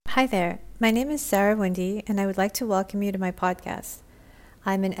Hi there. My name is Sarah Windy, and I would like to welcome you to my podcast.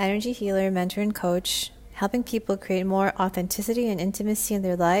 I'm an energy healer, mentor, and coach, helping people create more authenticity and intimacy in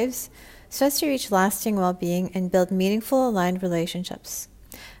their lives so as to reach lasting well being and build meaningful, aligned relationships.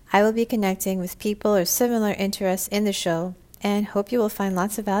 I will be connecting with people of similar interests in the show and hope you will find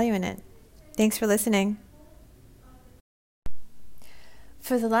lots of value in it. Thanks for listening.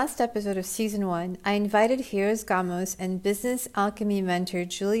 For the last episode of Season 1, I invited Heroes Gamos and business alchemy mentor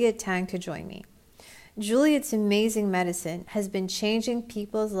Juliet Tang to join me. Juliet's amazing medicine has been changing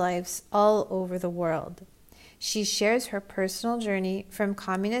people's lives all over the world. She shares her personal journey from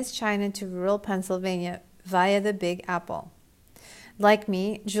communist China to rural Pennsylvania via the Big Apple. Like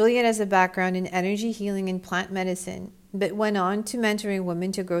me, Juliet has a background in energy healing and plant medicine, but went on to mentoring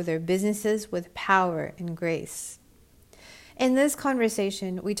women to grow their businesses with power and grace. In this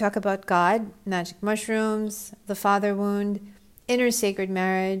conversation, we talk about God, magic mushrooms, the father wound, inner sacred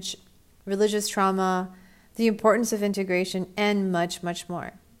marriage, religious trauma, the importance of integration, and much, much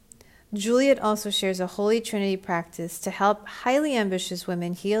more. Juliet also shares a Holy Trinity practice to help highly ambitious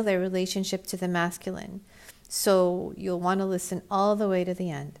women heal their relationship to the masculine. So you'll want to listen all the way to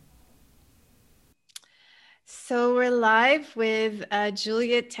the end. So we're live with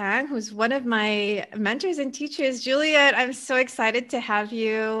Juliet Tang, who's one of my mentors and teachers. Juliet, I'm so excited to have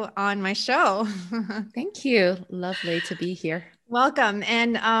you on my show. Thank you. Lovely to be here. Welcome.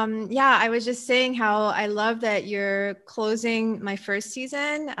 And I was just saying how I love that you're closing my first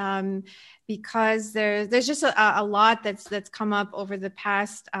season because there's just a lot that's come up over the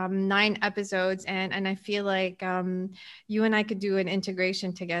past 9 episodes, and I feel like you and I could do an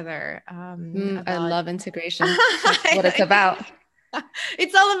integration together. I love integration. That's what it's about.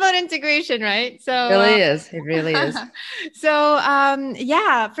 It's all about integration, right? So It really is. It really is. So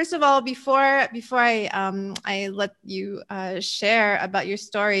first of all, before I let you share about your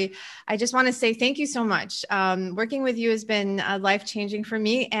story, I just want to say thank you so much. Working with you has been life-changing for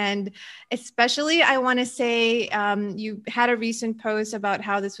me, and especially I want to say you had a recent post about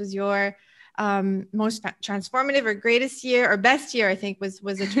how this was your most transformative or greatest year or best year, I think was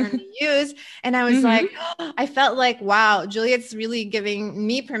a term you use. And I was like, I felt like, wow, Juliet's really giving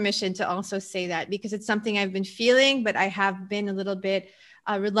me permission to also say that, because it's something I've been feeling, but I have been a little bit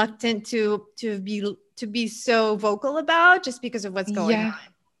reluctant to be so vocal about, just because of what's going on.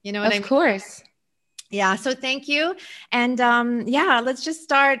 You know what I mean? Of course. Yeah. So thank you. And let's just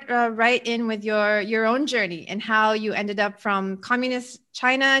start right in with your own journey and how you ended up from communist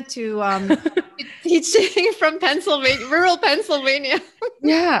China to teaching from Pennsylvania, rural Pennsylvania.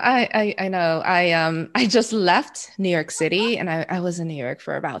 Yeah, I know. I just left New York City, and I was in New York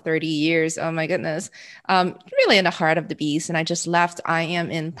for about 30 years. Oh my goodness. Really in the heart of the beast. And I just left. I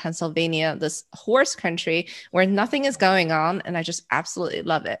am in Pennsylvania, this horse country where nothing is going on, and I just absolutely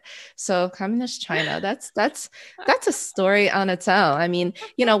love it. So communist China, that's a story on its own. I mean,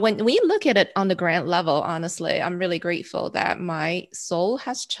 when we look at it on the grand level, honestly, I'm really grateful that my soul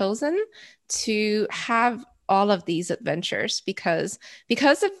has chosen to have all of these adventures because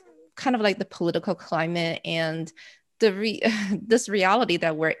of kind of like the political climate and this reality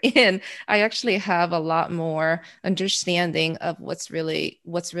that we're in. I actually have a lot more understanding of what's really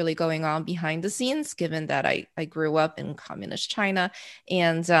going on behind the scenes, given that I grew up in communist China.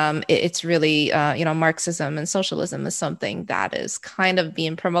 And it's really Marxism and socialism is something that is kind of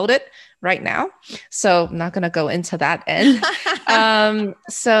being promoted right now. So I'm not going to go into that end.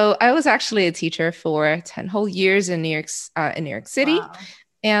 So I was actually a teacher for 10 whole years in New York City. Wow.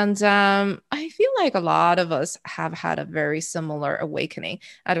 And I feel like a lot of us have had a very similar awakening.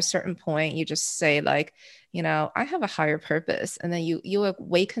 At a certain point, you just say like, I have a higher purpose. And then you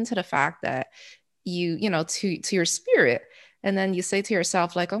awaken to the fact that to your spirit. And then you say to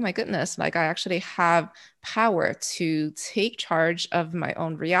yourself, like, oh my goodness, like I actually have power to take charge of my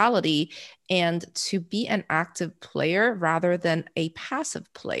own reality and to be an active player rather than a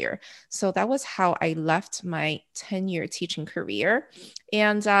passive player. So that was how I left my 10-year teaching career.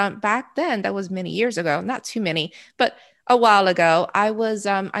 And back then, that was many years ago, not too many, but a while ago,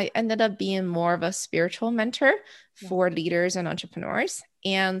 I ended up being more of a spiritual mentor for leaders and entrepreneurs.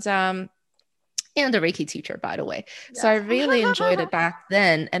 And a Reiki teacher, by the way. So I really enjoyed it back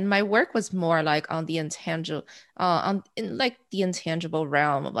then. And my work was more like on the intangible, in like the intangible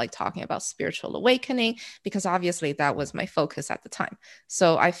realm of like talking about spiritual awakening, because obviously that was my focus at the time.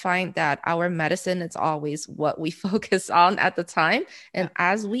 So I find that our medicine is always what we focus on at the time. And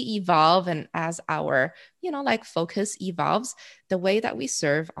as we evolve and as our, focus evolves, the way that we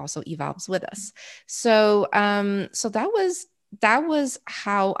serve also evolves with us. So, so that was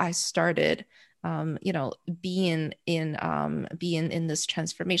how I started being in this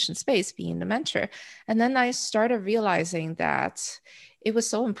transformation space, being the mentor. And then I started realizing that it was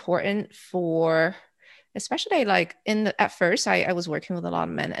so important for, especially like at first I was working with a lot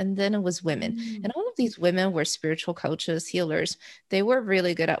of men, and then it was women. And all of these women were spiritual coaches, healers. They were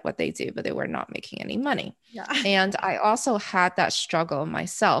really good at what they do, but they were not making any money. Yeah. And I also had that struggle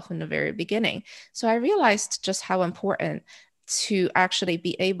myself in the very beginning. So I realized just how important to actually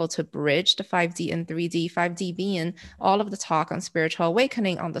be able to bridge the 5D and 3D, 5D being all of the talk on spiritual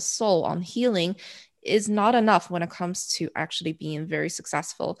awakening, on the soul, on healing, is not enough when it comes to actually being very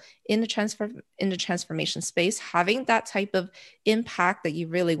successful in the transformation space, having that type of impact that you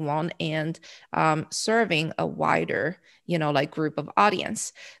really want, and serving a wider, like group of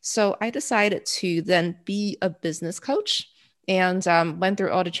audience. So I decided to then be a business coach, and went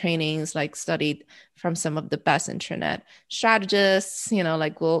through all the trainings, like studied from some of the best internet strategists,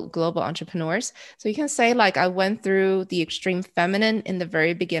 like global entrepreneurs. So you can say like I went through the extreme feminine in the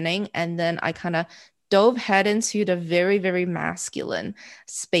very beginning, and then I kind of dove head into the very, very masculine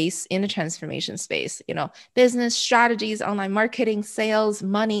space in the transformation space, business strategies, online marketing, sales,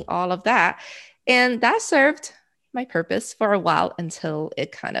 money, all of that. And that served my purpose for a while until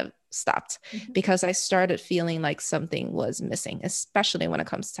it kind of stopped, because I started feeling like something was missing, especially when it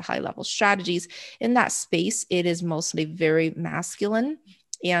comes to high level strategies. In that space, it is mostly very masculine.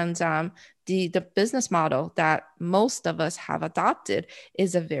 And the business model that most of us have adopted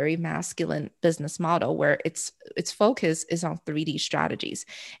is a very masculine business model, where its focus is on 3D strategies.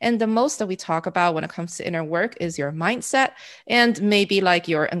 And the most that we talk about when it comes to inner work is your mindset, and maybe like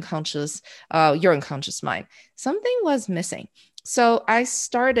your unconscious mind. Something was missing. So I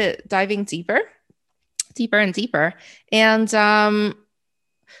started diving deeper and deeper. And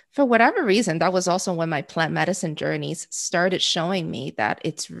for whatever reason, that was also when my plant medicine journeys started showing me that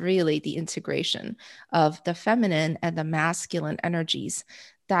it's really the integration of the feminine and the masculine energies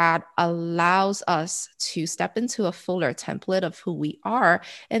that allows us to step into a fuller template of who we are,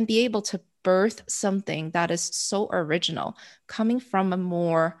 and be able to birth something that is so original, coming from a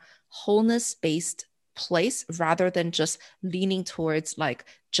more wholeness-based place, rather than just leaning towards like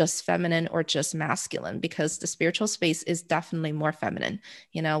just feminine or just masculine, because the spiritual space is definitely more feminine.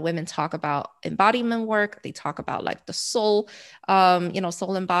 Women talk about embodiment work, they talk about like the soul,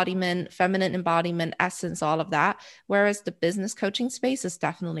 soul embodiment, feminine embodiment, essence, all of that, whereas the business coaching space is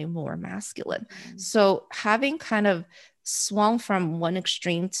definitely more masculine. So having kind of swung from one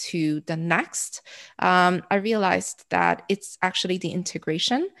extreme to the next, I realized that it's actually the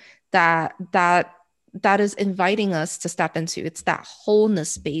integration that is inviting us to step into. It's that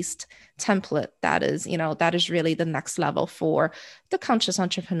wholeness based template that is really the next level for the conscious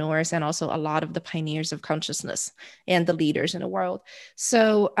entrepreneurs, and also a lot of the pioneers of consciousness and the leaders in the world.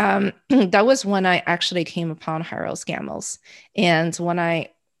 So that was when I actually came upon Harold Scammell's. And when I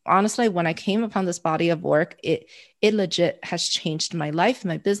came upon this body of work, it legit has changed my life,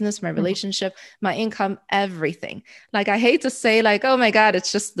 my business, my relationship, my income, everything. Like, I hate to say like, oh my God,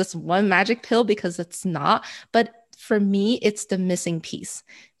 it's just this one magic pill, because it's not. But for me, it's the missing piece,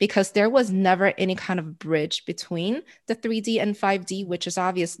 because there was never any kind of bridge between the 3D and 5D, which is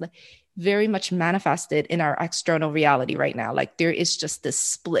obviously very much manifested in our external reality right now. Like, there is just this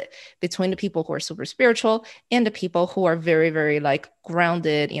split between the people who are super spiritual and the people who are very, very like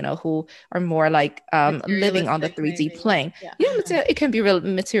grounded, who are more like living on the 3D maybe. Plane. Yeah, it can be real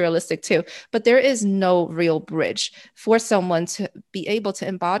materialistic too, but there is no real bridge for someone to be able to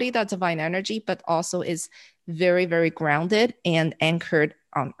embody that divine energy, but also is very, very grounded and anchored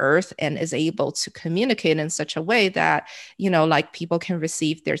on earth, and is able to communicate in such a way that, like people can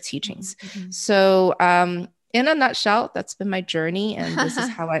receive their teachings. So, in a nutshell, that's been my journey. And this is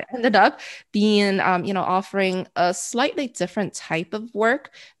how I ended up being, offering a slightly different type of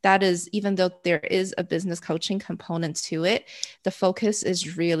work that is, even though there is a business coaching component to it, the focus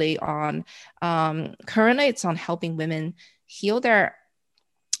is really on, currently it's on helping women heal their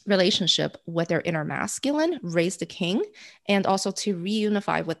relationship with their inner masculine, raise the king, and also to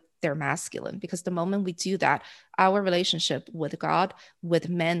reunify with their masculine. Because the moment we do that, our relationship with God, with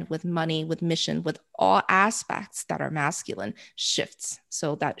men, with money, with mission, with all aspects that are masculine shifts.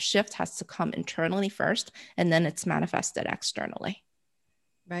 So that shift has to come internally first, and then it's manifested externally.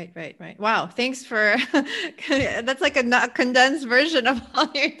 Right. Wow. Thanks for, that's like a condensed version of all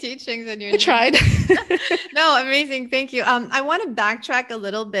your teachings and your. I tried. No, amazing. Thank you. I want to backtrack a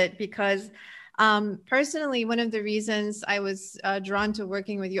little bit, because Personally, one of the reasons I was drawn to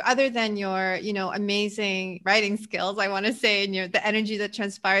working with you, other than your, amazing writing skills, I want to say, and the energy that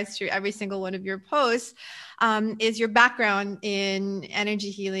transpires through every single one of your posts, is your background in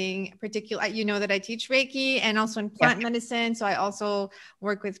energy healing. Particularly, you know that I teach Reiki and also in plant medicine, so I also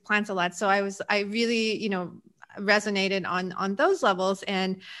work with plants a lot. So I really, resonated on those levels.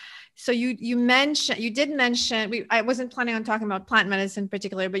 And so you did mention, I wasn't planning on talking about plant medicine in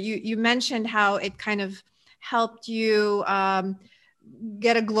particular, but you mentioned how it kind of helped you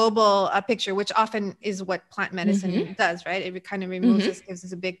get a global picture, which often is what plant medicine does, right? It kind of removes us, gives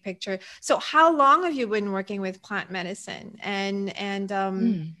us a big picture. So how long have you been working with plant medicine?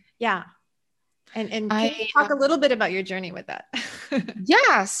 Yeah. And can you talk a little bit about your journey with that?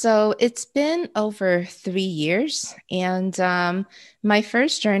 Yeah, so it's been over 3 years. And my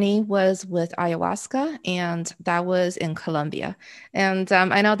first journey was with ayahuasca, and that was in Colombia. And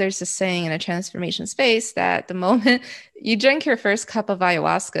I know there's a saying in a transformation space that the moment you drink your first cup of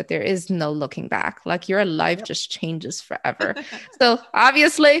ayahuasca, there is no looking back. Like your life just changes forever. So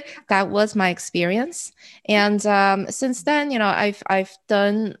obviously, that was my experience. And since then, I've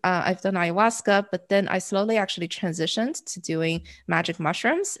done ayahuasca, but then I slowly actually transitioned to doing magic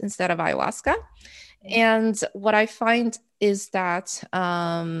mushrooms instead of ayahuasca. And what I find is that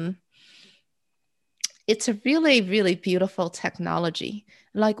it's a really, really beautiful technology.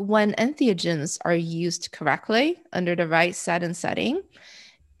 Like when entheogens are used correctly under the right set and setting,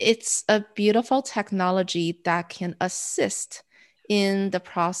 it's a beautiful technology that can assist in the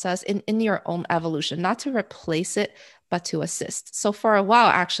process in your own evolution, not to replace it, but to assist. So for a while,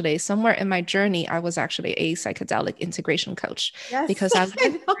 actually, somewhere in my journey, I was actually a psychedelic integration coach because I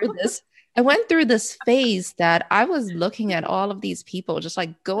went through this phase that I was looking at all of these people just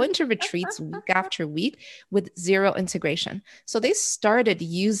like going to retreats week after week with zero integration. So they started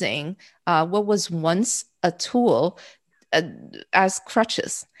using what was once a tool as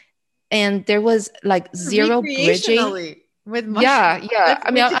crutches. And there was like zero bridging. With mushrooms. I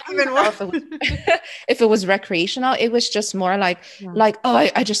mean, I don't know if it was recreational. It was just more like,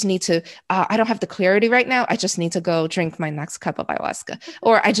 I just need to, I don't have the clarity right now. I just need to go drink my next cup of ayahuasca,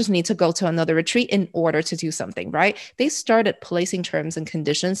 or I just need to go to another retreat in order to do something, right? They started placing terms and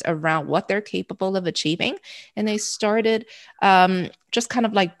conditions around what they're capable of achieving. And they started just kind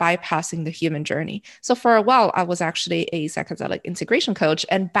of like bypassing the human journey. So for a while, I was actually a psychedelic integration coach.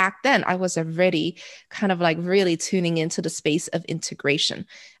 And back then I was already kind of like really tuning into the space of integration,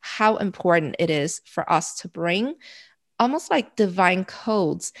 how important it is for us to bring almost like divine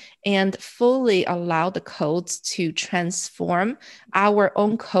codes and fully allow the codes to transform our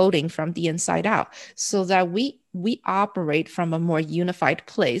own coding from the inside out so that we operate from a more unified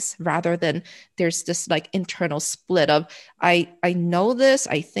place rather than there's this like internal split of I know this,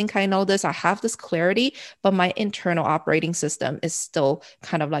 I think I know this, I have this clarity, but my internal operating system is still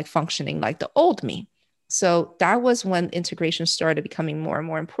kind of like functioning like the old me. So that was when integration started becoming more and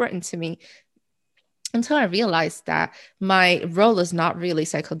more important to me, until I realized that my role is not really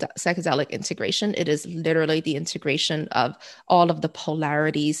psychedelic integration. It is literally the integration of all of the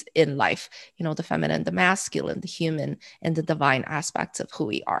polarities in life, the feminine, the masculine, the human, and the divine aspects of who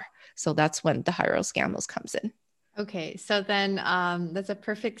we are. So that's when the Hieros Gamos comes in. Okay, so then that's a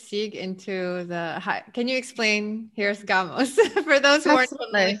perfect segue into can you explain Hieros Gamos for those who aren't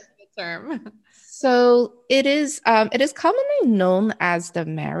familiar with the term? So it is commonly known as the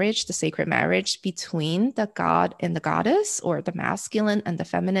marriage, the sacred marriage between the god and the goddess, or the masculine and the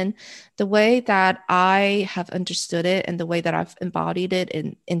feminine. The way that I have understood it and the way that I've embodied it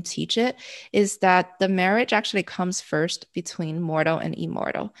and teach it is that the marriage actually comes first between mortal and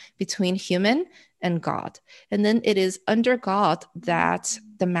immortal, between human and God. And then it is under God that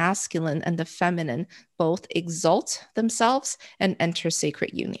the masculine and the feminine both exalt themselves and enter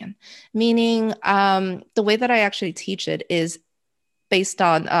sacred union. Meaning, the way that I actually teach it is based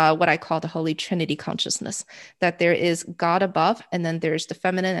on what I call the Holy Trinity consciousness, that there is God above, and then there's the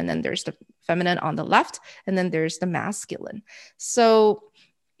feminine, and then there's the feminine on the left, and then there's the masculine. So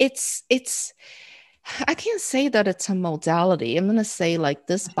it's I can't say that it's a modality. I'm going to say like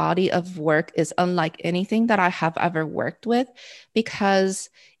this body of work is unlike anything that I have ever worked with, because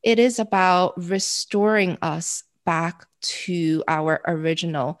it is about restoring us back to our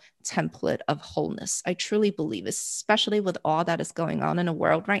original template of wholeness. I truly believe, especially with all that is going on in the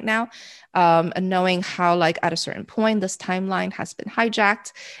world right now, and knowing how like at a certain point this timeline has been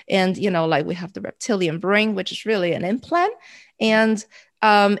hijacked, and like we have the reptilian brain, which is really an implant, and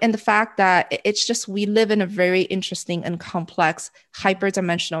the fact that it's just we live in a very interesting and complex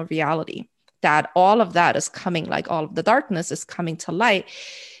hyperdimensional reality, that all of that is coming, like all of the darkness is coming to light.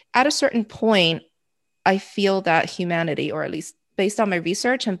 at a certain point, I feel that humanity, or at least based on my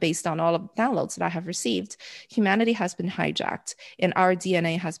research and based on all of the downloads that I have received, humanity has been hijacked and our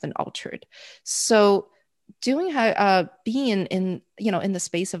DNA has been altered. So being in in the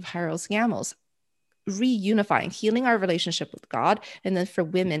space of Hyros Gamos, reunifying, healing our relationship with God, and then for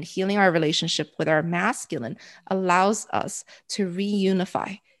women, healing our relationship with our masculine allows us to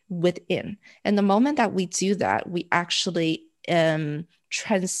reunify within. And the moment that we do that, we actually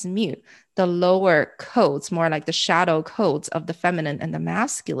transmute the lower codes, more like the shadow codes of the feminine and the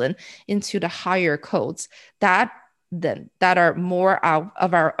masculine, into the higher codes that are more out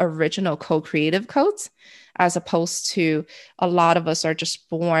of our original co-creative codes, as opposed to a lot of us are just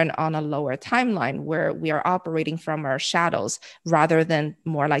born on a lower timeline where we are operating from our shadows rather than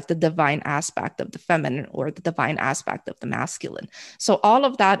more like the divine aspect of the feminine or the divine aspect of the masculine. So all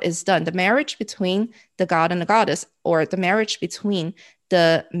of that is done. The marriage between the god and the goddess, or the marriage between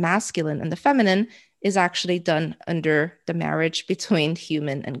the masculine and the feminine, is actually done under the marriage between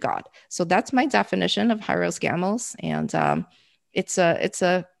human and God. So that's my definition of Hyros Gamos, and it's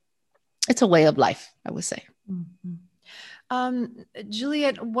a way of life, I would say.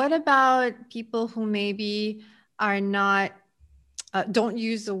 Juliet, what about people who maybe are not don't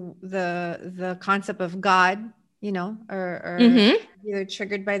use the concept of God, or either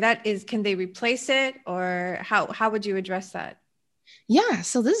triggered by that? Can they replace it, or how would you address that? Yeah,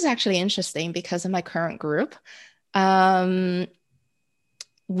 so this is actually interesting because in my current group, um,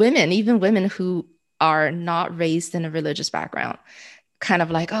 even women who are not raised in a religious background, kind of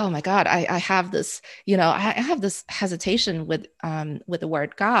like, oh my God, I have this, I have this hesitation with the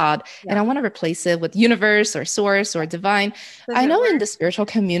word God, and I want to replace it with universe or source or divine. I know in the spiritual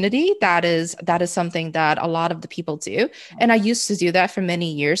community that is something that a lot of the people do. And I used to do that for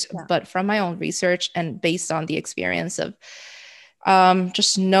many years, but from my own research and based on the experience of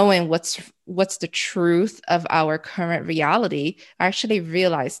just knowing what's the truth of our current reality, I actually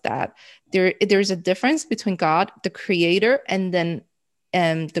realized that there's a difference between God, the creator, and then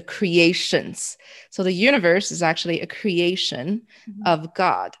the creations. So the universe is actually a creation of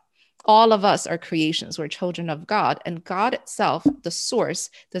God. All of us are creations. We're children of God. And God itself, the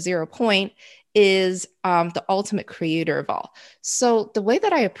source, the 0 point, is the ultimate creator of all. So the way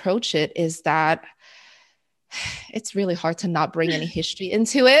that I approach it is that it's really hard to not bring any history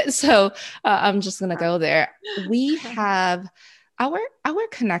into it. So I'm just going to go there. We have our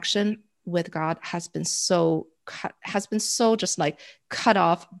connection with God has been so just like cut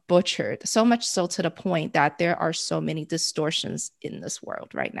off, butchered, so much so to the point that there are so many distortions in this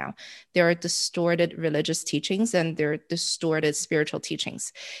world right now. There are distorted religious teachings and there are distorted spiritual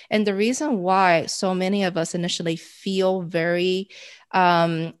teachings. And the reason why so many of us initially feel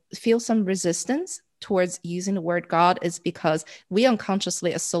some resistance towards using the word God is because we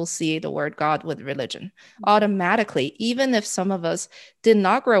unconsciously associate the word God with religion automatically. Even if some of us did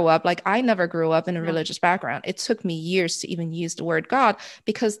not grow up, like I never grew up in a religious background. It took me years to even use the word God,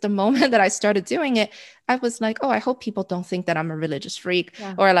 because the moment that I started doing it, I was like, oh, I hope people don't think that I'm a religious freak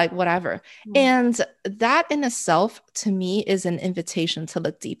or like whatever. And that in itself, to me, is an invitation to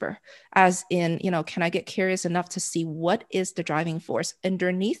look deeper, as in, can I get curious enough to see what is the driving force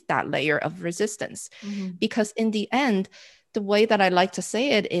underneath that layer of resistance? Because in the end, the way that I like to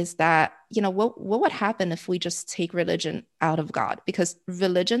say it is that, what would happen if we just take religion out of God? Because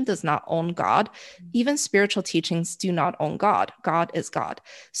religion does not own God. Even spiritual teachings do not own God. God is God.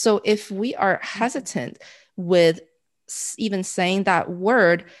 So if we are hesitant with even saying that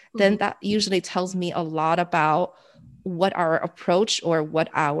word, then that usually tells me a lot about what our approach or what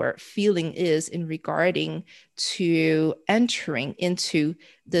our feeling is in regarding to entering into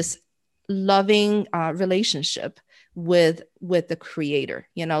this loving relationship with the creator.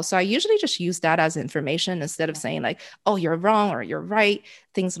 So I usually just use that as information instead of saying like, oh, you're wrong or you're right,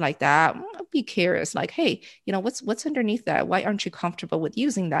 things like that. I'll be curious, like, hey, what's underneath that? Why aren't you comfortable with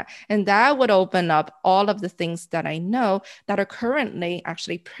using that? And that would open up all of the things that I know that are currently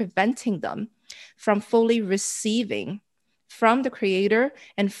actually preventing them from fully receiving from the creator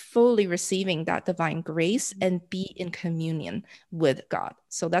and fully receiving that divine grace and be in communion with God.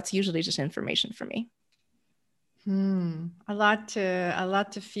 So that's usually just information for me. A lot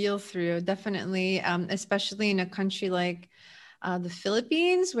to feel through, definitely, especially in a country like the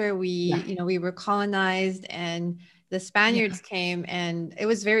Philippines, where we were colonized and the Spaniards came, and it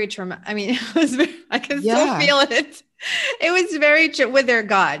was very traumatic. I mean, I can still feel it. It was very with their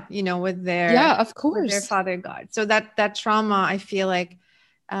God, with their of course, with their father God. So that trauma, I feel like,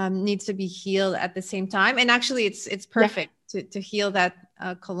 needs to be healed at the same time. And actually, it's perfect to heal that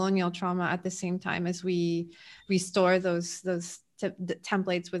colonial trauma at the same time as we restore those the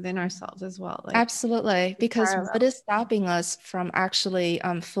templates within ourselves as well. Like Absolutely, because what parallel. is stopping us from actually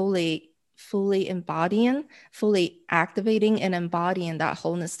fully embodying, fully activating and embodying that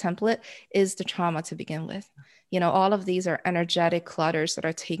wholeness template is the trauma to begin with. All of these are energetic clutters that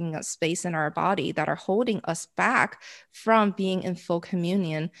are taking up space in our body that are holding us back from being in full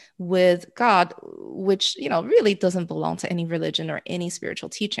communion with God, which, really doesn't belong to any religion or any spiritual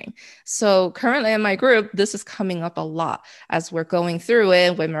teaching. So currently in my group, this is coming up a lot as we're going through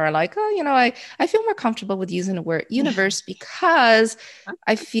it. Women are like, oh, I feel more comfortable with using the word universe because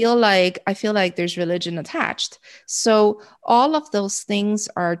I feel like there's religion attached. So all of those things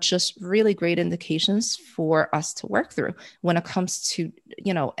are just really great indications for us to work through when it comes to,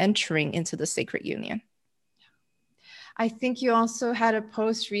 entering into the sacred union. I think you also had a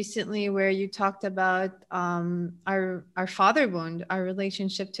post recently where you talked about our father wound, our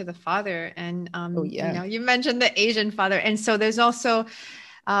relationship to the father, and Oh yeah. you mentioned the Asian father, and so there's also,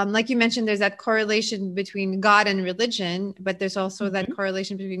 like you mentioned, there's that correlation between God and religion, but there's also that Mhm.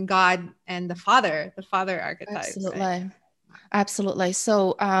 correlation between God and the father archetype, right? Absolutely. Absolutely.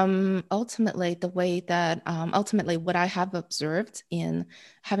 So ultimately, ultimately what I have observed in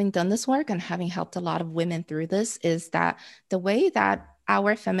having done this work and having helped a lot of women through this is that the way that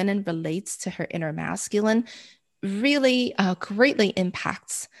our feminine relates to her inner masculine really greatly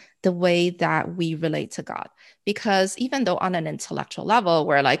impacts the way that we relate to God. Because even though on an intellectual level,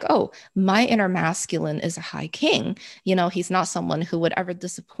 we're like, oh, my inner masculine is a high king. He's not someone who would ever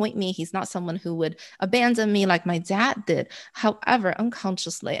disappoint me. He's not someone who would abandon me like my dad did. However,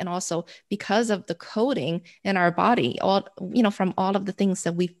 unconsciously, and also because of the coding in our body, from all of the things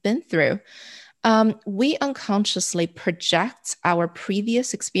that we've been through, we unconsciously project our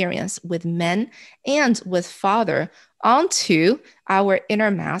previous experience with men and with father onto our inner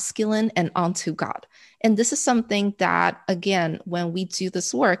masculine and onto God. And this is something that, again, when we do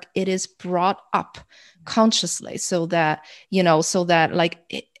this work, it is brought up consciously so that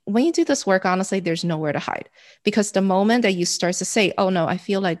like when you do this work, honestly, there's nowhere to hide. Because the moment that you start to say, oh no, I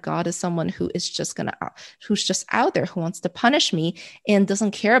feel like God is someone who's just out there, who wants to punish me and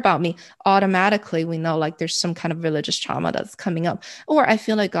doesn't care about me, automatically we know like there's some kind of religious trauma that's coming up. Or I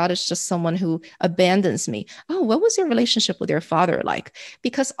feel like God is just someone who abandons me. Oh, what was your relationship with your father like?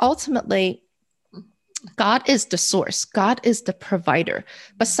 Because ultimately, God is the source, God is the provider.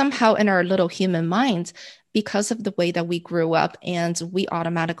 But somehow in our little human minds, because of the way that we grew up, and we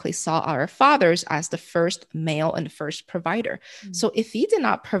automatically saw our fathers as the first male and first provider. So if he did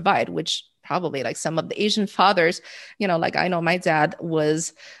not provide, which probably like some of the Asian fathers, like I know my dad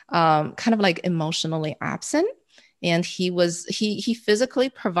was kind of like emotionally absent, and he physically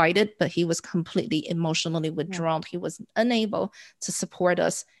provided, but he was completely emotionally Yeah. withdrawn. He was unable to support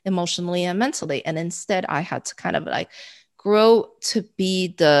us emotionally and mentally, and instead I had to kind of like grow to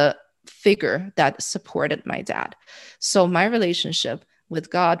be the figure that supported my dad. So my relationship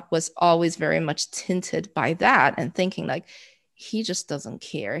with God was always very much tinted by that, and thinking like he just doesn't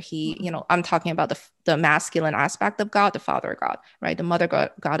care. I'm talking about the masculine aspect of God, the father God, right? The mother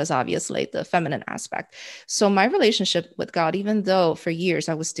God is obviously the feminine aspect. So my relationship with God, even though for years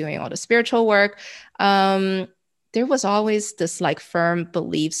I was doing all the spiritual work, there was always this like firm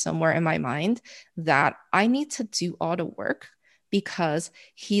belief somewhere in my mind that I need to do all the work because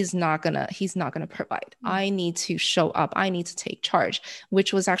he's not gonna provide. I need to show up. I need to take charge,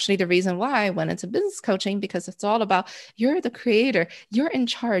 which was actually the reason why I went into business coaching, because it's all about you're the creator, you're in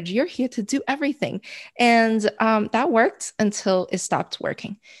charge, you're here to do everything. And that worked until it stopped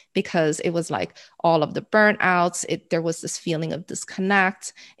working, because it was like all of the burnouts. There was this feeling of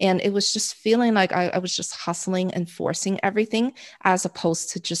disconnect, and it was just feeling like I was just hustling and forcing everything, as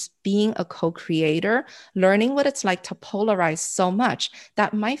opposed to just being a co-creator, learning what it's like to polarize so much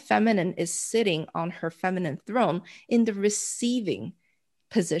that my feminine is sitting on her feminine throne in the receiving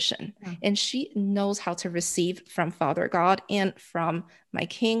position. Yeah. And she knows how to receive from Father God and from my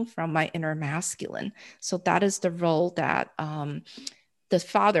king, from my inner masculine. So that is the role that the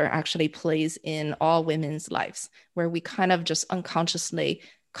father actually plays in all women's lives, where we kind of just unconsciously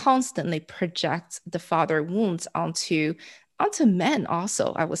constantly project the father wounds onto men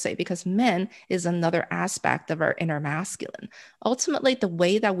also, I would say, because men is another aspect of our inner masculine. Ultimately, the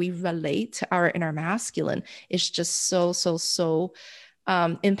way that we relate to our inner masculine is just so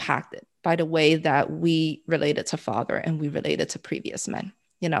impacted by the way that we related to father and we related to previous men.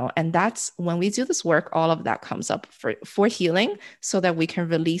 And that's when we do this work, all of that comes up for healing, so that we can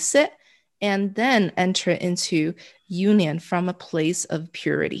release it and then enter into union from a place of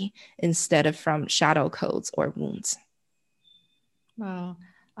purity instead of from shadow codes or wounds. Wow.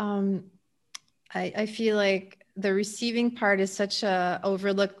 Um, I feel like the receiving part is such a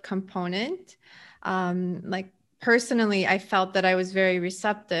overlooked component. Like personally, I felt that I was very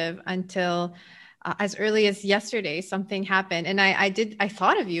receptive until as early as yesterday, something happened, and I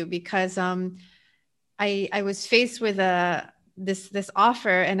thought of you because I was faced with this offer,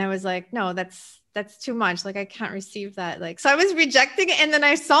 and I was like, no, that's too much. Like I can't receive that. Like so, I was rejecting it, and then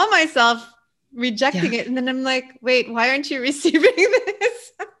I saw myself Yeah. rejecting it, and then I'm like, wait, why aren't you receiving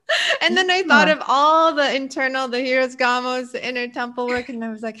this? And then I thought Yeah. of all the internal, the heroes gamos, the inner temple work, and I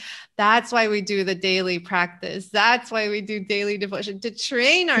was like, that's why we do the daily practice. That's why we do daily devotion to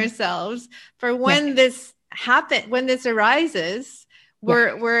train ourselves for Yeah. when this when this arises,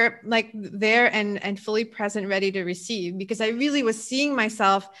 Yeah. we're like there and fully present, ready to receive. Because I really was seeing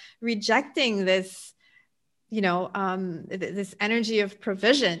myself rejecting this, this energy of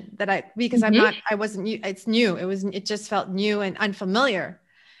provision that because I'm Mm-hmm. not, I wasn't, it's new. It just felt new and unfamiliar.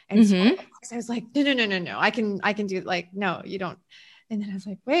 And so Mm-hmm. of course I was like, no, no, no, no, no. I can do, like, no, you don't. And then I was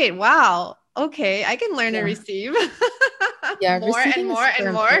like, wait, wow. Okay. I can learn to Yeah. receive Yeah. more and Receiving is more super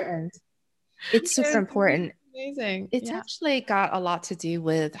and more. important. It's super It's important. amazing. It's Yeah. actually got a lot to do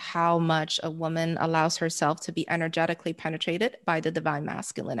with how much a woman allows herself to be energetically penetrated by the divine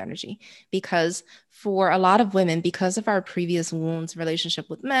masculine energy. Because for a lot of women, because of our previous wounds relationship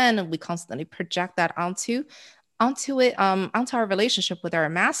with men, and we constantly project that onto our relationship with our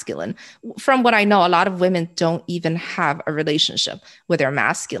masculine. From what I know, a lot of women don't even have a relationship with their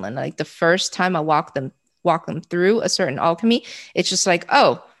masculine. Like the first time I walk them through a certain alchemy, it's just like,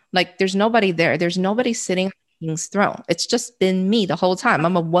 oh, like there's nobody there. There's nobody sitting on the king's throne. It's just been me the whole time.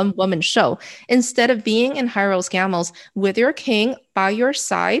 I'm a one woman show. Instead of being in Hyros Gamos with your king by your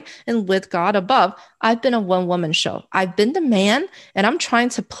side and with God above, I've been a one woman show. I've been the man and I'm trying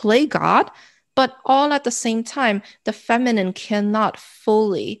to play God, but all at the same time, the feminine cannot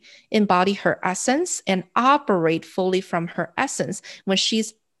fully embody her essence and operate fully from her essence when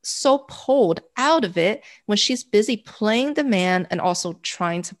she's so pulled out of it, when she's busy playing the man and also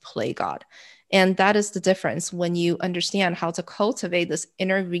trying to play God. And that is the difference when you understand how to cultivate this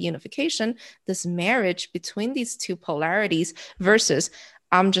inner reunification, this marriage between these two polarities versus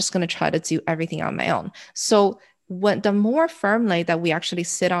I'm just going to try to do everything on my own. So when the more firmly that we actually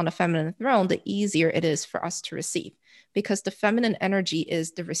sit on the feminine throne, the easier it is for us to receive, because the feminine energy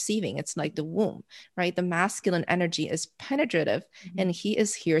is the receiving. It's like the womb, right? The masculine energy is penetrative, Mhm. and he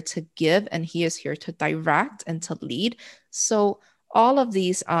is here to give, and he is here to direct and to lead. So all of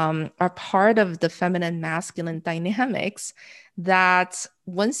these are part of the feminine masculine dynamics that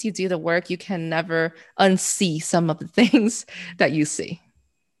once you do the work, you can never unsee some of the things that you see.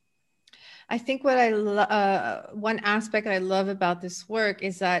 I think one aspect I love about this work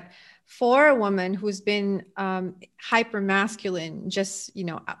is that for a woman who's been hyper masculine, just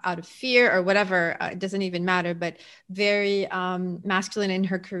out of fear or whatever, it doesn't even matter, but very masculine in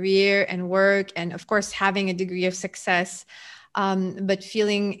her career and work, and of course having a degree of success. But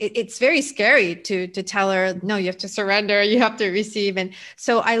feeling it's very scary to tell her, no, you have to surrender, you have to receive. And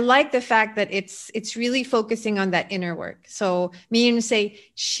so I like the fact that it's really focusing on that inner work. So meaning to say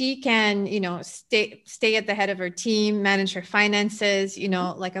she can, stay at the head of her team, manage her finances,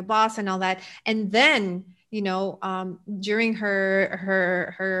 like a boss and all that. And then, during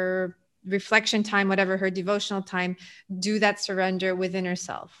her reflection time, whatever her devotional time, do that surrender within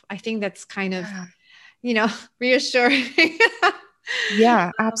herself. I think that's kind of, Yeah. reassuring.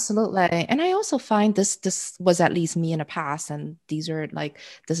 Yeah, absolutely. And I also find this was at least me in the past, and these are like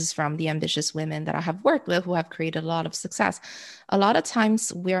this is from the ambitious women that I have worked with who have created a lot of success. A lot of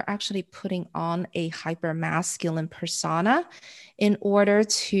times we're actually putting on a hyper masculine persona in order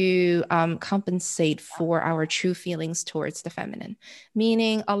to compensate for our true feelings towards the feminine.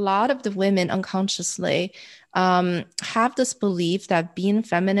 Meaning, a lot of the women unconsciously have this belief that being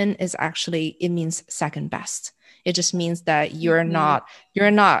feminine is actually, it means second best. It just means that Mhm.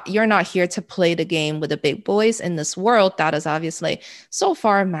 you're not here to play the game with the big boys in this world that is obviously so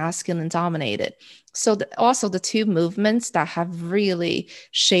far masculine dominated. So also the two movements that have really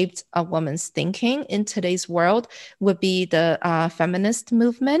shaped a woman's thinking in today's world would be the feminist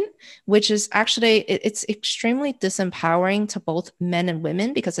movement, which is actually it's extremely disempowering to both men and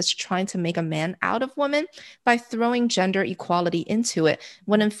women because it's trying to make a man out of woman by throwing gender equality into it,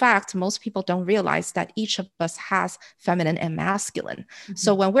 when in fact most people don't realize that each of us has feminine and masculine.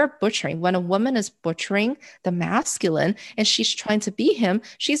 So Mhm. when a woman is butchering the masculine and she's trying to be him,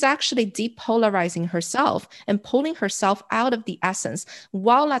 she's actually depolarizing herself and pulling herself out of the essence,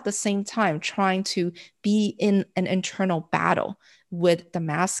 while at the same time trying to be in an internal battle with the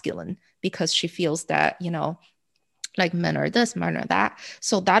masculine, because she feels that like men are this, men are that.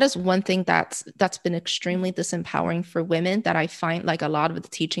 So that is one thing that's been extremely disempowering for women, that I find like a lot of the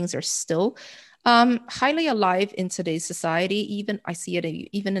teachings are still highly alive in today's society. Even I see it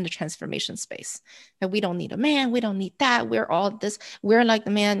even in the transformation space. And we don't need a man, we don't need that. We're all this, we're like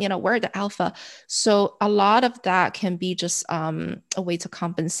the man, we're the alpha. So a lot of that can be just a way to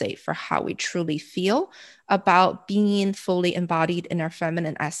compensate for how we truly feel about being fully embodied in our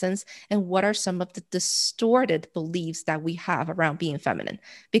feminine essence, and what are some of the distorted beliefs that we have around being feminine.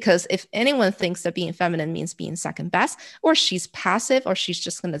 Because if anyone thinks that being feminine means being second best, or she's passive, or she's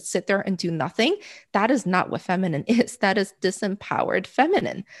just going to sit there and do nothing, that is not what feminine is. That is disempowered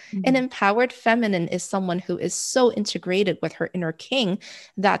feminine. Mm-hmm. An empowered feminine is someone who is so integrated with her inner king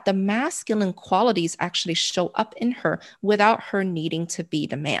that the masculine qualities actually show up in her without her needing to be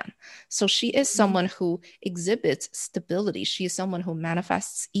the man. So she is someone who exhibits stability. She is someone who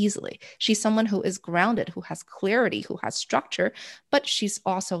manifests easily. She's someone who is grounded, who has clarity, who has structure, but she's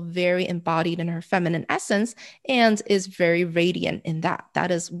also very embodied in her feminine essence and is very radiant in that.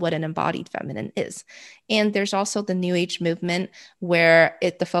 That is what an embodied feminine is. And there's also the New Age movement, where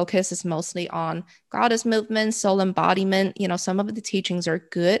the focus is mostly on goddess movement, soul embodiment. Some of the teachings are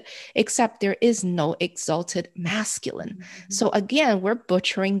good, except there is no exalted masculine. Mm-hmm. So again, we're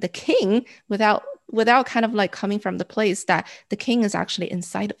butchering the king without kind of like coming from the place that the king is actually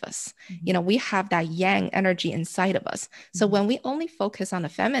inside of us. Mm-hmm. We have that yang energy inside of us. So when we only focus on the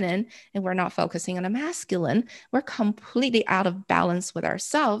feminine and we're not focusing on the masculine, we're completely out of balance with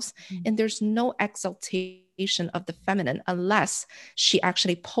ourselves. Mm-hmm. And there's no exaltation of the feminine unless she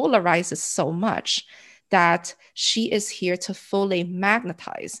actually polarizes so much that she is here to fully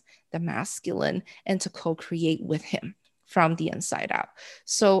magnetize the masculine and to co-create with him from the inside out.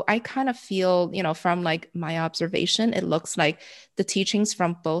 So I kind of feel, from like my observation, it looks like the teachings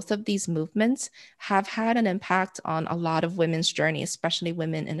from both of these movements have had an impact on a lot of women's journey, especially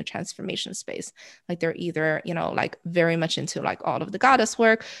women in the transformation space. Like they're either, like very much into like all of the goddess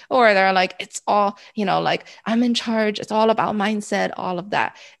work, or they're like, it's all, like I'm in charge. It's all about mindset, all of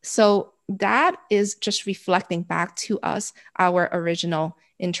that. So that is just reflecting back to us our original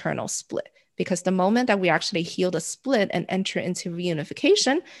internal split. Because the moment that we actually heal the split and enter into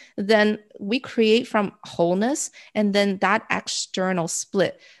reunification, then we create from wholeness. And then that external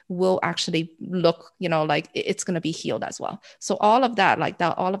split will actually look, like it's going to be healed as well. So all of that, like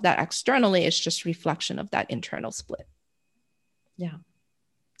that, all of that externally is just reflection of that internal split. Yeah.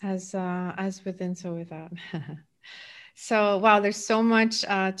 As within, so without. So, wow, there's so much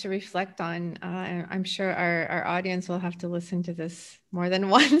to reflect on. I'm sure our audience will have to listen to this more than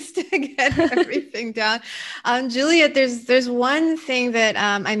once to get everything down. Juliet, there's one thing that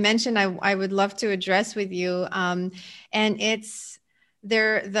I mentioned I would love to address with you, and it's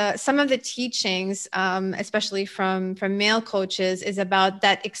some of the teachings, especially from male coaches, is about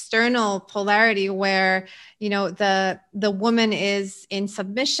that external polarity where the woman is in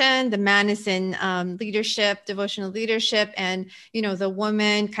submission, the man is in leadership, devotional leadership, and the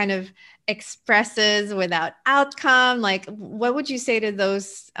woman kind of expresses without outcome. Like, what would you say to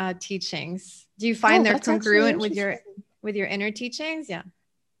those teachings? Do you find they're congruent with your inner teachings? Yeah.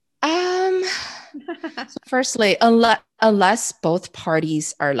 So firstly, unless both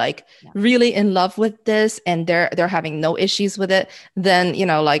parties are like really in love with this and they're having no issues with it, then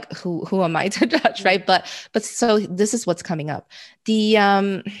like who am I to judge, right? But so this is what's coming up.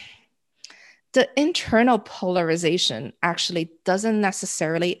 The internal polarization actually doesn't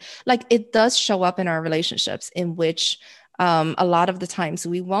necessarily, like, it does show up in our relationships, in which a lot of the times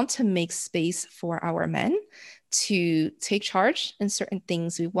we want to make space for our men to take charge in certain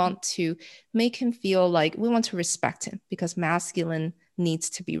things. We want to make him feel like we want to respect him, because masculine needs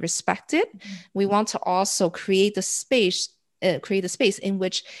to be respected. Mm-hmm. We want to also create the space in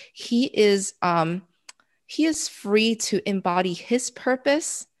which he is free to embody his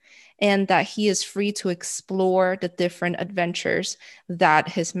purpose, and that he is free to explore the different adventures that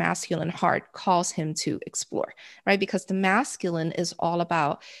his masculine heart calls him to explore, right? Because the masculine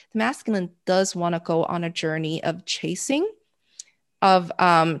does want to go on a journey of chasing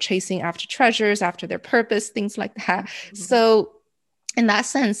after treasures, after their purpose, things like that. Mm-hmm. So in that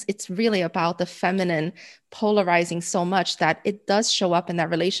sense, it's really about the feminine polarizing so much that it does show up in that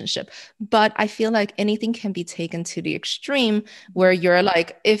relationship. But I feel like anything can be taken to the extreme, where you're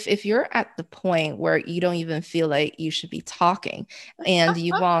like, if you're at the point where you don't even feel like you should be talking, and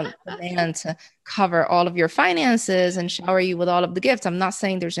you want the man to cover all of your finances and shower you with all of the gifts, I'm not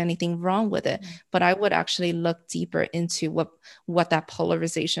saying there's anything wrong with it, but I would actually look deeper into what that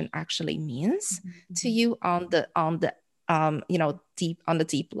polarization actually means to you on the deep on the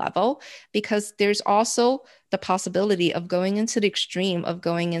deep level, because there's also the possibility of going into the extreme of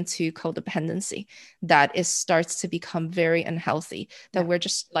going into codependency that is starts to become very unhealthy, that we're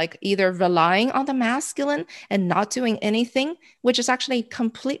just like either relying on the masculine and not doing anything, which is actually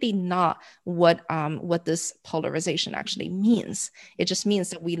completely not what this polarization actually means. It just means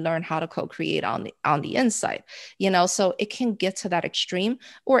that we learn how to co-create on the inside, so it can get to that extreme,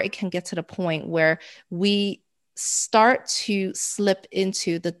 or it can get to the point where we start to slip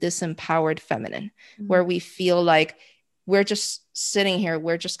into the disempowered feminine, where we feel like we're just sitting here,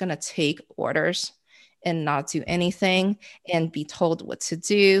 we're just going to take orders and not do anything and be told what to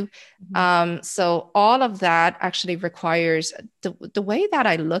do. So all of that actually requires the way that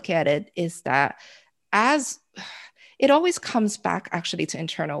I look at it is that as it always comes back actually to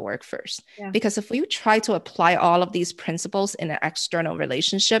internal work first. Because if we try to apply all of these principles in an external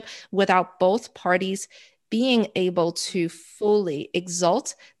relationship without both parties being able to fully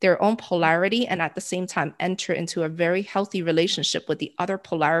exalt their own polarity and at the same time enter into a very healthy relationship with the other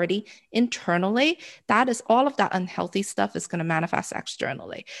polarity internally, that is all of that unhealthy stuff is going to manifest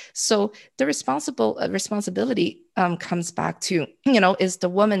externally. So the responsibility comes back to, is the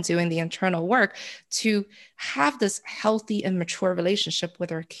woman doing the internal work to have this healthy and mature relationship with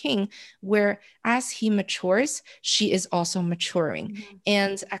her king, where as he matures, she is also maturing.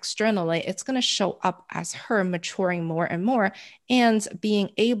 And externally, it's going to show up as her maturing more and more and being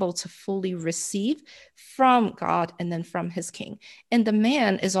able to fully receive from God and then from his king. And the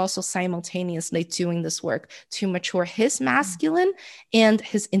man is also simultaneously doing this work to mature his masculine and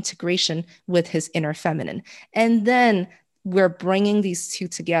his integration with his inner feminine. And then we're bringing these two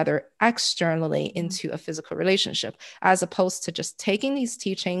together externally into a physical relationship, as opposed to just taking these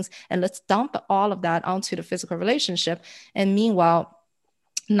teachings and let's dump all of that onto the physical relationship. And meanwhile,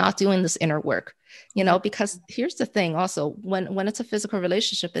 not doing this inner work, because here's the thing also, when it's a physical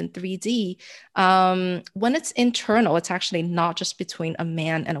relationship in 3D, when it's internal, it's actually not just between a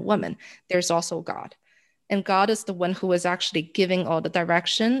man and a woman. There's also God. And God is the one who is actually giving all the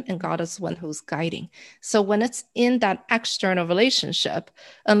direction, and God is the one who's guiding. So when it's in that external relationship,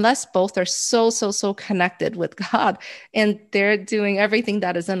 unless both are so connected with God and they're doing everything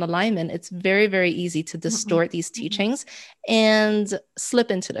that is in alignment, it's very, very easy to distort these teachings and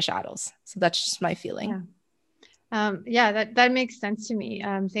slip into the shadows. So that's just my feeling. That makes sense to me.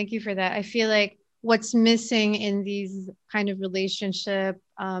 Thank you for that. I feel like what's missing in these kind of relationship,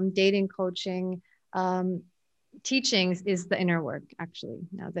 dating coaching, teachings is the inner work. Actually,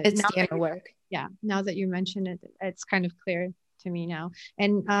 now that you mention it, it's kind of clear to me now.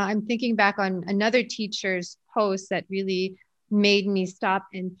 And I'm thinking back on another teacher's post that really made me stop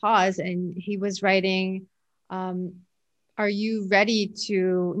and pause. And he was writing, are you ready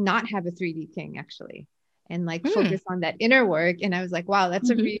to not have a 3D king, actually? And like focus on that inner work. And I was like, wow, that's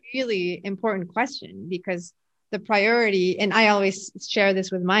a really important question, because the priority, and I always share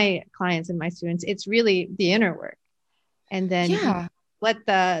this with my clients and my students, it's really the inner work. And then let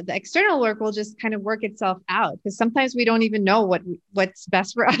the external work will just kind of work itself out, because sometimes we don't even know what's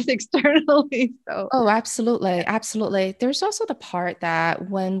best for us externally. So absolutely. There's also the part that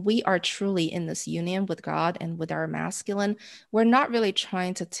when we are truly in this union with God and with our masculine, we're not really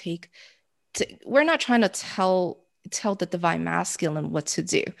trying to we're not trying to tell the divine masculine what to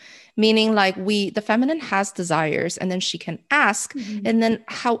do, meaning like the feminine has desires and then she can ask, and then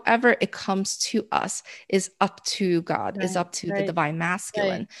however it comes to us is up to God, is up to the divine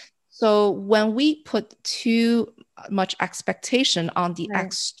masculine. So when we put too much expectation on the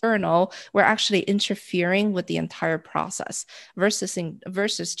external, we're actually interfering with the entire process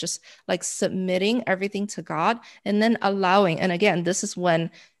versus just like submitting everything to God and then allowing. And again, this is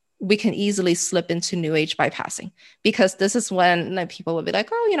when we can easily slip into new age bypassing, because this is when people will be like,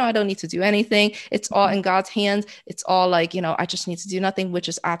 oh, I don't need to do anything. It's all in God's hands. It's all like, I just need to do nothing, which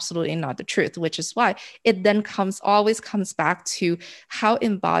is absolutely not the truth, which is why it then always comes back to how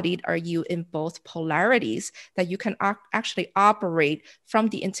embodied are you in both polarities, that you can actually operate from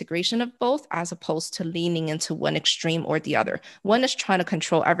the integration of both, as opposed to leaning into one extreme or the other. One is trying to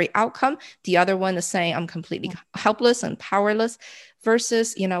control every outcome. The other one is saying I'm completely helpless and powerless.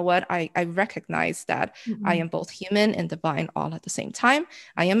 Versus, I recognize that I am both human and divine all at the same time.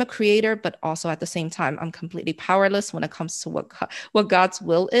 I am a creator, but also at the same time, I'm completely powerless when it comes to what God's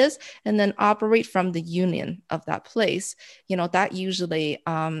will is, and then operate from the union of that place. That usually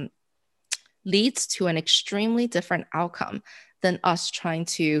leads to an extremely different outcome than us trying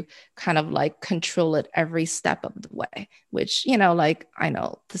to kind of like control it every step of the way, which, I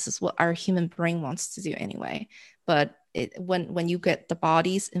know this is what our human brain wants to do anyway. But when you get the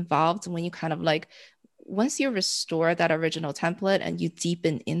bodies involved, when you kind of like once you restore that original template and you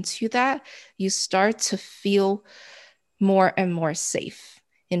deepen into that, you start to feel more and more safe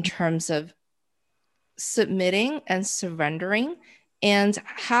in terms of submitting and surrendering and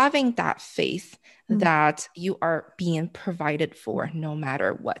having that faith that you are being provided for no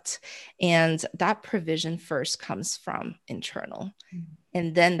matter what. And that provision first comes from internal.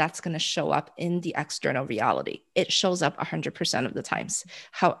 And then that's going to show up in the external reality. It shows up 100% of the times.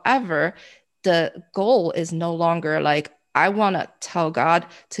 However, the goal is no longer like, I want to tell God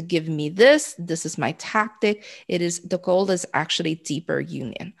to give me this. This is my tactic. It is, the goal is actually deeper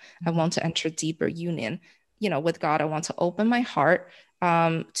union. I want to enter deeper union, with God. I want to open my heart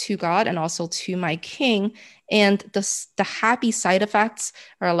to God and also to my King. And the happy side effects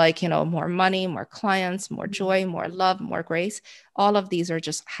are like, more money, more clients, more joy, more love, more grace. All of these are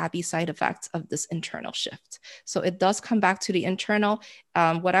just happy side effects of this internal shift. So it does come back to the internal.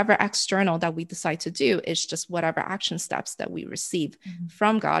 Whatever external that we decide to do is just whatever action steps that we receive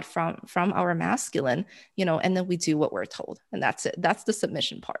from God, from our masculine, and then we do what we're told. And that's it. That's the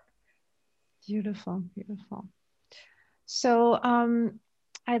submission part. Beautiful, beautiful. So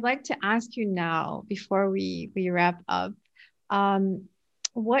I'd like to ask you now, before we wrap up,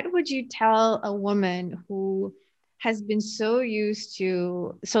 what would you tell a woman who has been so used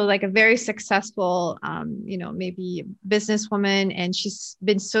to, so like a very successful, maybe businesswoman, and she's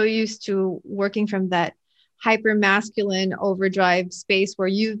been so used to working from that hyper masculine overdrive space where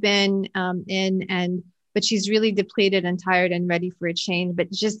you've been but she's really depleted and tired and ready for a change,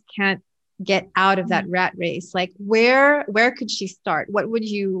 but just can't get out of that rat race. Like where could she start? Where would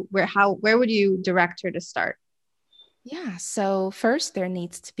you direct her to start? Yeah. So first there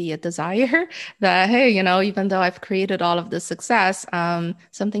needs to be a desire that, hey, even though I've created all of this success,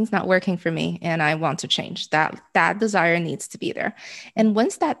 something's not working for me and I want to change. That desire needs to be there. And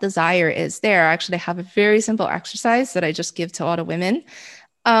once that desire is there, I actually have a very simple exercise that I just give to all the women.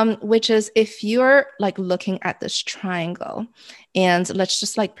 Which is, if you're like looking at this triangle, and let's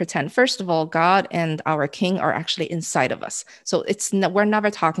just like pretend, first of all, God and our King are actually inside of us. So we're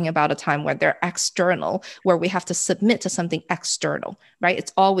never talking about a time where they're external, where we have to submit to something external, right?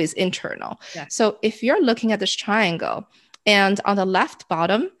 It's always internal. Yeah. So if you're looking at this triangle, and on the left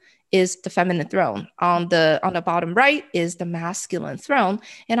bottom is the feminine throne, on the bottom right is the masculine throne,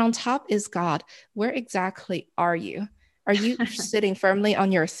 and on top is God. Where exactly are you? Are you sitting firmly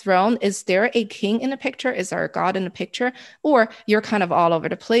on your throne? Is there a king in the picture? Is there a God in the picture? Or you're kind of all over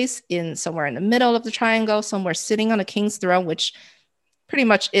the place, in somewhere in the middle of the triangle, somewhere sitting on a king's throne, which pretty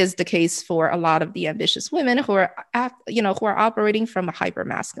much is the case for a lot of the ambitious women who are operating from a hyper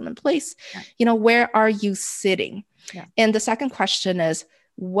masculine place. Yeah. Where are you sitting? Yeah. And the second question is,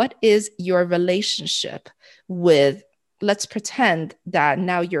 what is your relationship with, let's pretend that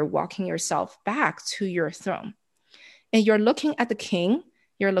now you're walking yourself back to your throne. And you're looking at the King,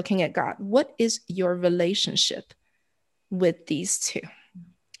 you're looking at God. What is your relationship with these two?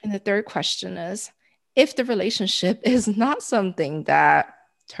 And the third question is, if the relationship is not something that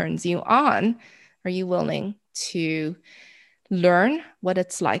turns you on, are you willing to learn what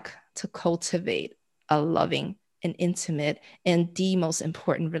it's like to cultivate a loving and intimate and the most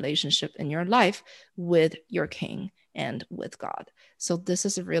important relationship in your life with your King and with God? So this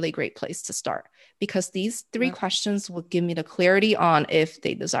is a really great place to start, because these three questions will give me the clarity on if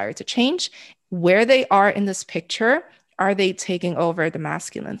they desire to change, where they are in this picture. Are they taking over the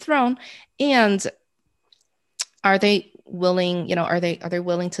masculine throne? And are they willing, are they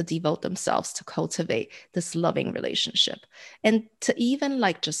willing to devote themselves to cultivate this loving relationship? And to even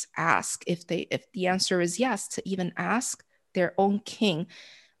like just ask, if the answer is yes, to even ask their own King,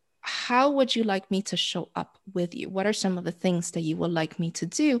 how would you like me to show up with you? What are some of the things that you would like me to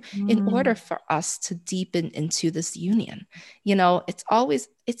do in order for us to deepen into this union?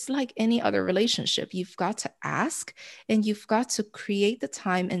 It's like any other relationship. You've got to ask, and you've got to create the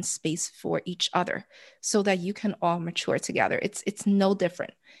time and space for each other so that you can all mature together. It's no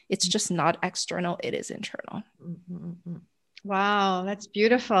different. It's just not external. It is internal. Mm-hmm. Wow, that's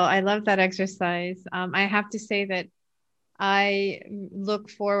beautiful. I love that exercise. I have to say that I look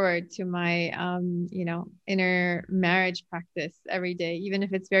forward to my, inner marriage practice every day, even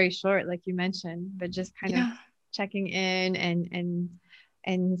if it's very short, like you mentioned, but just kind of checking in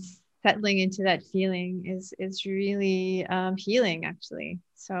and settling into that feeling is really healing, actually.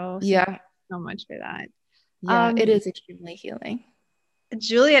 So yeah, so much for that. Yeah, it is extremely healing.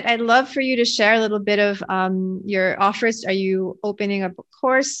 Juliet, I'd love for you to share a little bit of your offers. Are you opening up a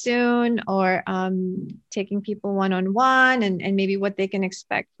course soon, or taking people one-on-one, and maybe what they can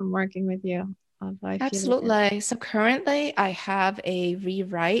expect from working with you? I feel again. Absolutely. So currently, I have a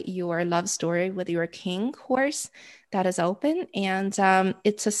Rewrite Your Love Story with Your King course that is open. And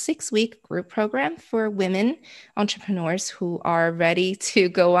it's a 6-week group program for women entrepreneurs who are ready to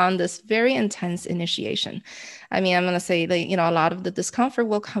go on this very intense initiation. I mean, I'm going to say that, a lot of the discomfort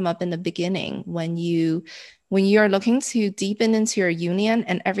will come up in the beginning when you are looking to deepen into your union,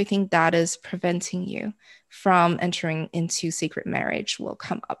 and everything that is preventing you from entering into sacred marriage will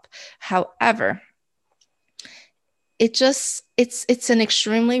come up. However, it's an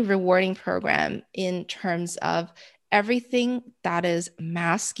extremely rewarding program in terms of everything that is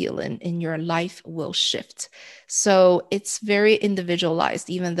masculine in your life will shift. So it's very individualized,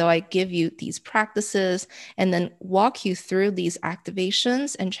 even though I give you these practices and then walk you through these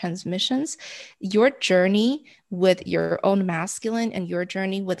activations and transmissions. Your journey with your own masculine and your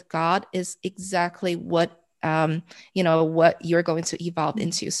journey with God is exactly what you're going to evolve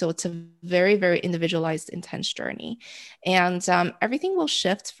into. So it's a very, very individualized, intense journey. And everything will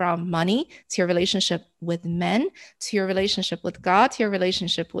shift from money to your relationship with men, to your relationship with God, to your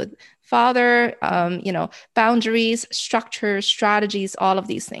relationship with Father, boundaries, structures, strategies, all of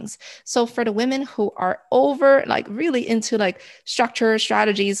these things. So for the women who are really into structure,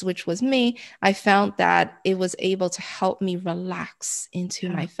 strategies, which was me, I found that it was able to help me relax into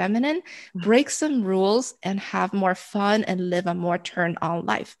my feminine, break some rules, and have more fun and live a more turned on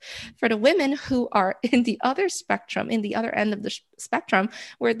life. For the women who are in the other spectrum, in the other end of the spectrum,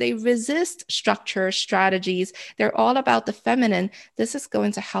 where they resist structure, strategies, they're all about the feminine, this is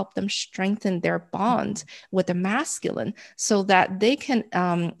going to help them strengthen their bond with the masculine so that they can,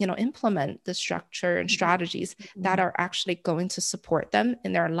 implement the structure and strategies that are actually going to support them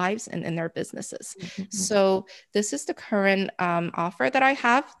in their lives and in their businesses. So this is the current offer that I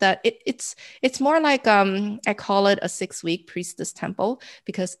have. That it's more like I call it a 6-week priestess temple,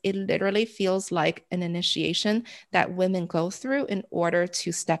 because it literally feels like an initiation that women go through in order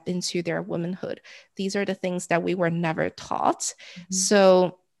to step into their womanhood. These are the things that we were never taught.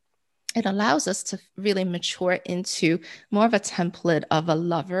 So it allows us to really mature into more of a template of a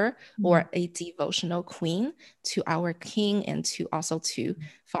lover or a devotional queen to our king, and to also to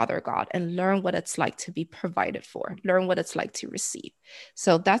Father God, and learn what it's like to be provided for, learn what it's like to receive.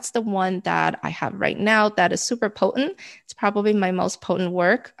 So that's the one that I have right now that is super potent. It's probably my most potent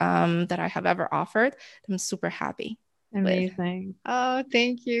work that I have ever offered. I'm super happy. Amazing. Oh,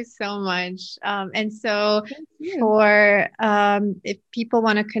 thank you so much. And so Thank you. for if people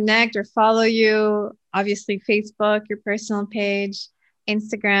want to connect or follow you, obviously Facebook, your personal page,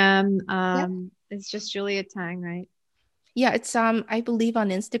 Instagram, it's just Juliet Tang, right? Yeah, it's I believe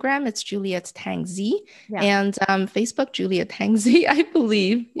on Instagram it's Juliet Tang Z, Yeah. and Facebook Juliet Tang Z, I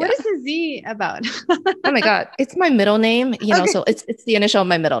believe. Yeah. What is the Z about? Oh my God, it's my middle name, Okay. so it's the initial of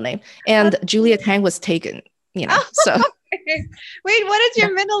my middle name, and Juliet Tang was taken, so. Okay. Wait, what is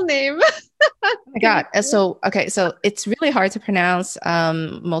your middle name? Oh my God. So it's really hard to pronounce.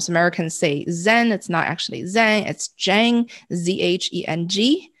 Most Americans say Zen. It's not actually Zen. It's Zheng,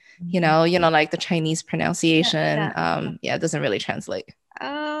 Zheng. Like the Chinese pronunciation. It doesn't really translate.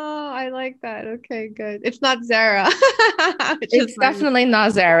 Oh, I like that. Okay, good. It's not Zara. It's definitely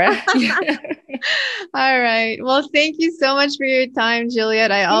not Zara. All right. Well, thank you so much for your time,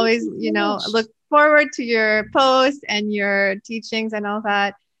 Juliet. I always, look forward to your posts and your teachings and all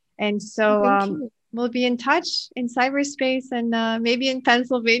that. And so we'll be in touch in cyberspace and maybe in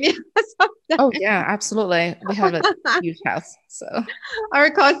Pennsylvania sometime. Oh, yeah, absolutely. We have a huge house. So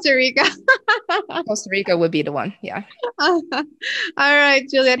or Costa Rica. Costa Rica would be the one. Yeah. All right,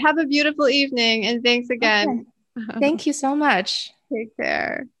 Juliet. Have a beautiful evening. And thanks again. Okay. Thank you so much. Take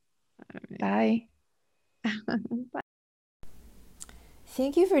care. Bye. Bye.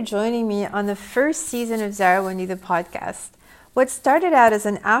 Thank you for joining me on the first season of Zara Wendy the podcast. What started out as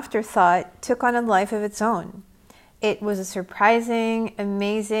an afterthought took on a life of its own. It was a surprising,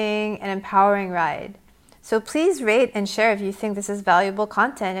 amazing, and empowering ride. So please rate and share if you think this is valuable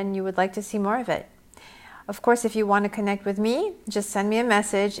content and you would like to see more of it. Of course, if you want to connect with me, just send me a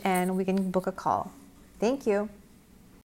message and we can book a call. Thank you.